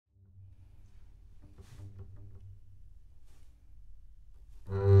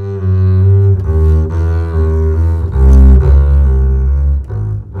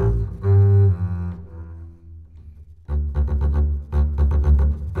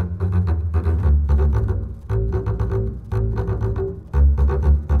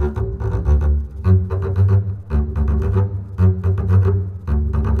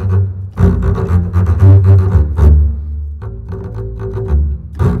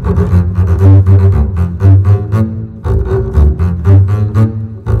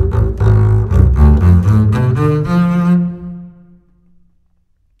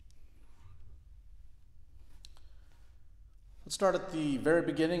start at the very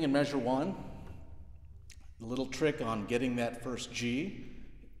beginning in measure 1. The little trick on getting that first G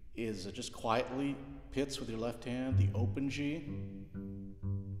is just quietly pits with your left hand the open G,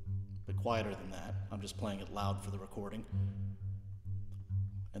 but quieter than that. I'm just playing it loud for the recording.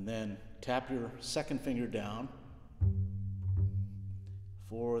 And then tap your second finger down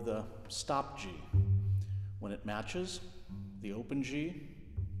for the stop G. When it matches the open G,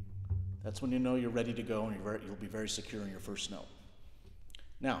 that's when you know you're ready to go and you'll be very secure in your first note.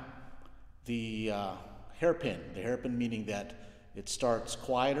 Now, the hairpin meaning that it starts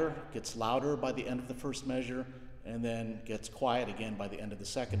quieter, gets louder by the end of the first measure, and then gets quiet again by the end of the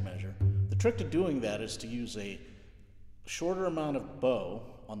second measure. The trick to doing that is to use a shorter amount of bow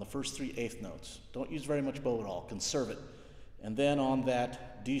on the first 3 eighth notes. Don't use very much bow at all, conserve it. And then on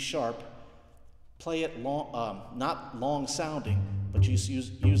that D sharp, play it long, not long sounding, but just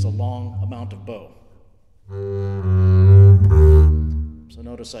use a long amount of bow. So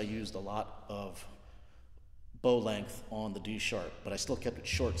notice I used a lot of bow length on the D sharp, but I still kept it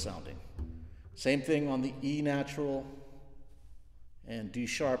short sounding. Same thing on the E natural and D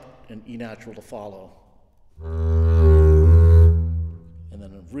sharp and E natural to follow. And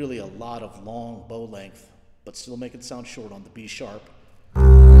then really a lot of long bow length, but still make it sound short on the B sharp,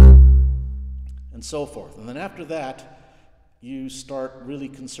 and so forth. And then after that, you start really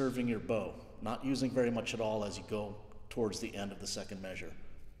conserving your bow, not using very much at all as you go towards the end of the second measure.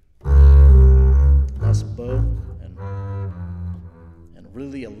 Less bow and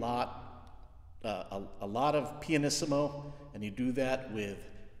really a lot of pianissimo, and you do that with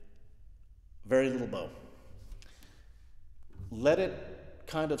very little bow. Let it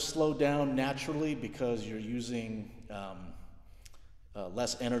kind of slow down naturally because you're using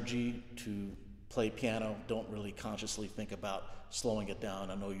less energy to play piano. Don't really consciously think about slowing it down.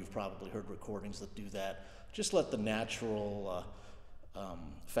 I know you've probably heard recordings that do that. Just let the natural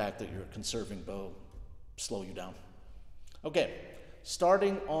fact that you're conserving bow slow you down. Okay,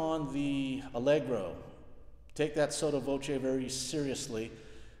 starting on the allegro, take that sotto voce very seriously.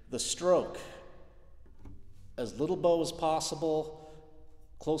 The stroke, as little bow as possible,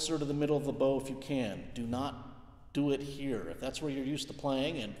 closer to the middle of the bow if you can. Do not do it here. If that's where you're used to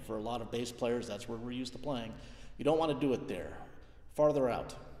playing, and for a lot of bass players that's where we're used to playing, you don't want to do it there. Farther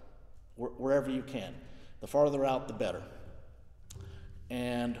out, wherever you can. The farther out, the better.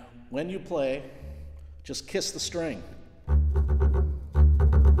 And when you play, just kiss the string.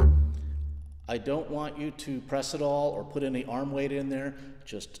 I don't want you to press it all or put any arm weight in there.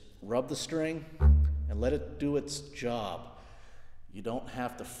 Just rub the string and let it do its job. You don't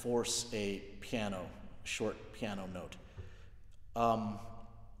have to force a short piano note.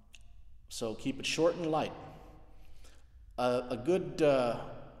 So keep it short and light. A good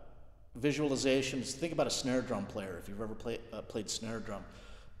visualization is think about a snare drum player, if you've ever played snare drum,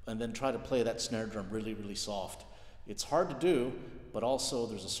 and then try to play that snare drum really, really soft. It's hard to do, but also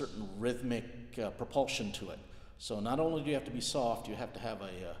there's a certain rhythmic propulsion to it. So not only do you have to be soft, you have to have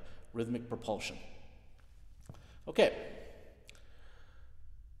a rhythmic propulsion. Okay.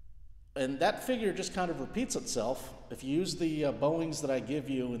 And that figure just kind of repeats itself. If you use the bowings that I give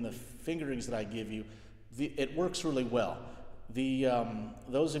you and the fingerings that I give you, it works really well.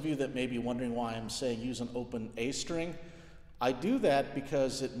 Those of you that may be wondering why I'm saying use an open A string, I do that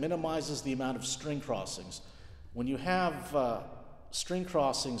because it minimizes the amount of string crossings. When you have string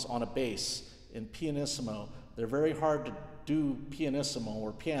crossings on a bass in pianissimo, they're very hard to do pianissimo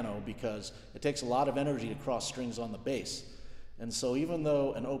or piano because it takes a lot of energy to cross strings on the bass. And so even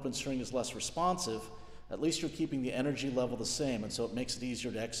though an open string is less responsive, at least you're keeping the energy level the same, and so it makes it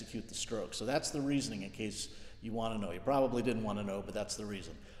easier to execute the stroke. So that's the reasoning in case you want to know. You probably didn't want to know, but that's the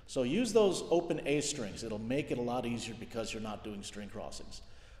reason. So use those open A strings. It'll make it a lot easier because you're not doing string crossings.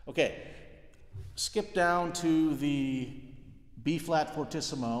 Okay, skip down to the B flat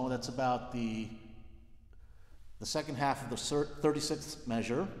fortissimo. That's about the second half of the 36th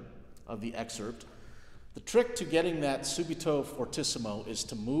measure of the excerpt. The trick to getting that subito fortissimo is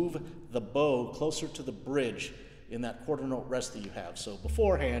to move the bow closer to the bridge in that quarter note rest that you have. So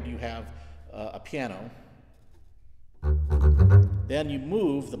beforehand you have a piano. Then you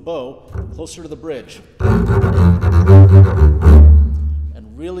move the bow closer to the bridge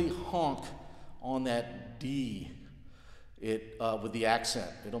and really honk on that D with the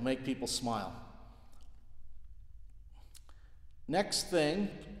accent. It'll make people smile. Next thing,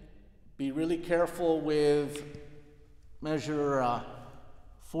 be really careful with measure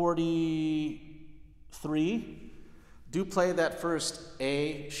 43. Do play that first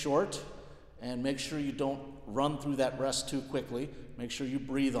A short and make sure you don't run through that rest too quickly. Make sure you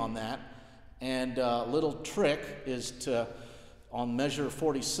breathe on that. And a little trick is to on measure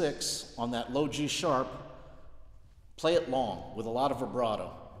 46, on that low G sharp, play it long with a lot of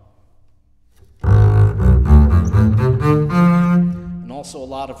vibrato. And also a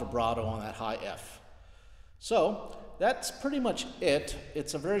lot of vibrato on that high F. So that's pretty much it.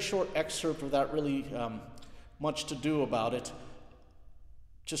 It's a very short excerpt without really much to do about it.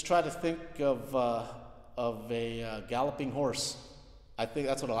 Just try to think of a galloping horse. I think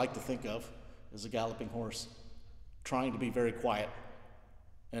that's what I like to think of, is a galloping horse, trying to be very quiet.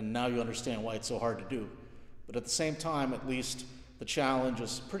 And now you understand why it's so hard to do. But at the same time, at least, the challenge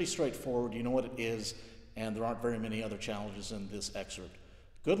is pretty straightforward. You know what it is, and there aren't very many other challenges in this excerpt.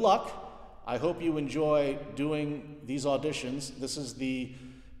 Good luck. I hope you enjoy doing these auditions. This is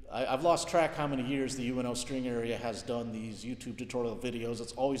I've lost track how many years the UNO string area has done these YouTube tutorial videos.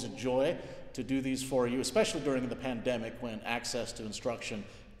 It's always a joy to do these for you, especially during the pandemic when access to instruction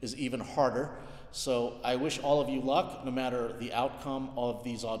is even harder. So I wish all of you luck, no matter the outcome of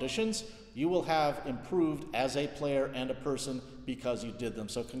these auditions. You will have improved as a player and a person because you did them.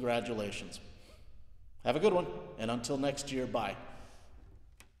 So congratulations. Have a good one, and until next year, bye.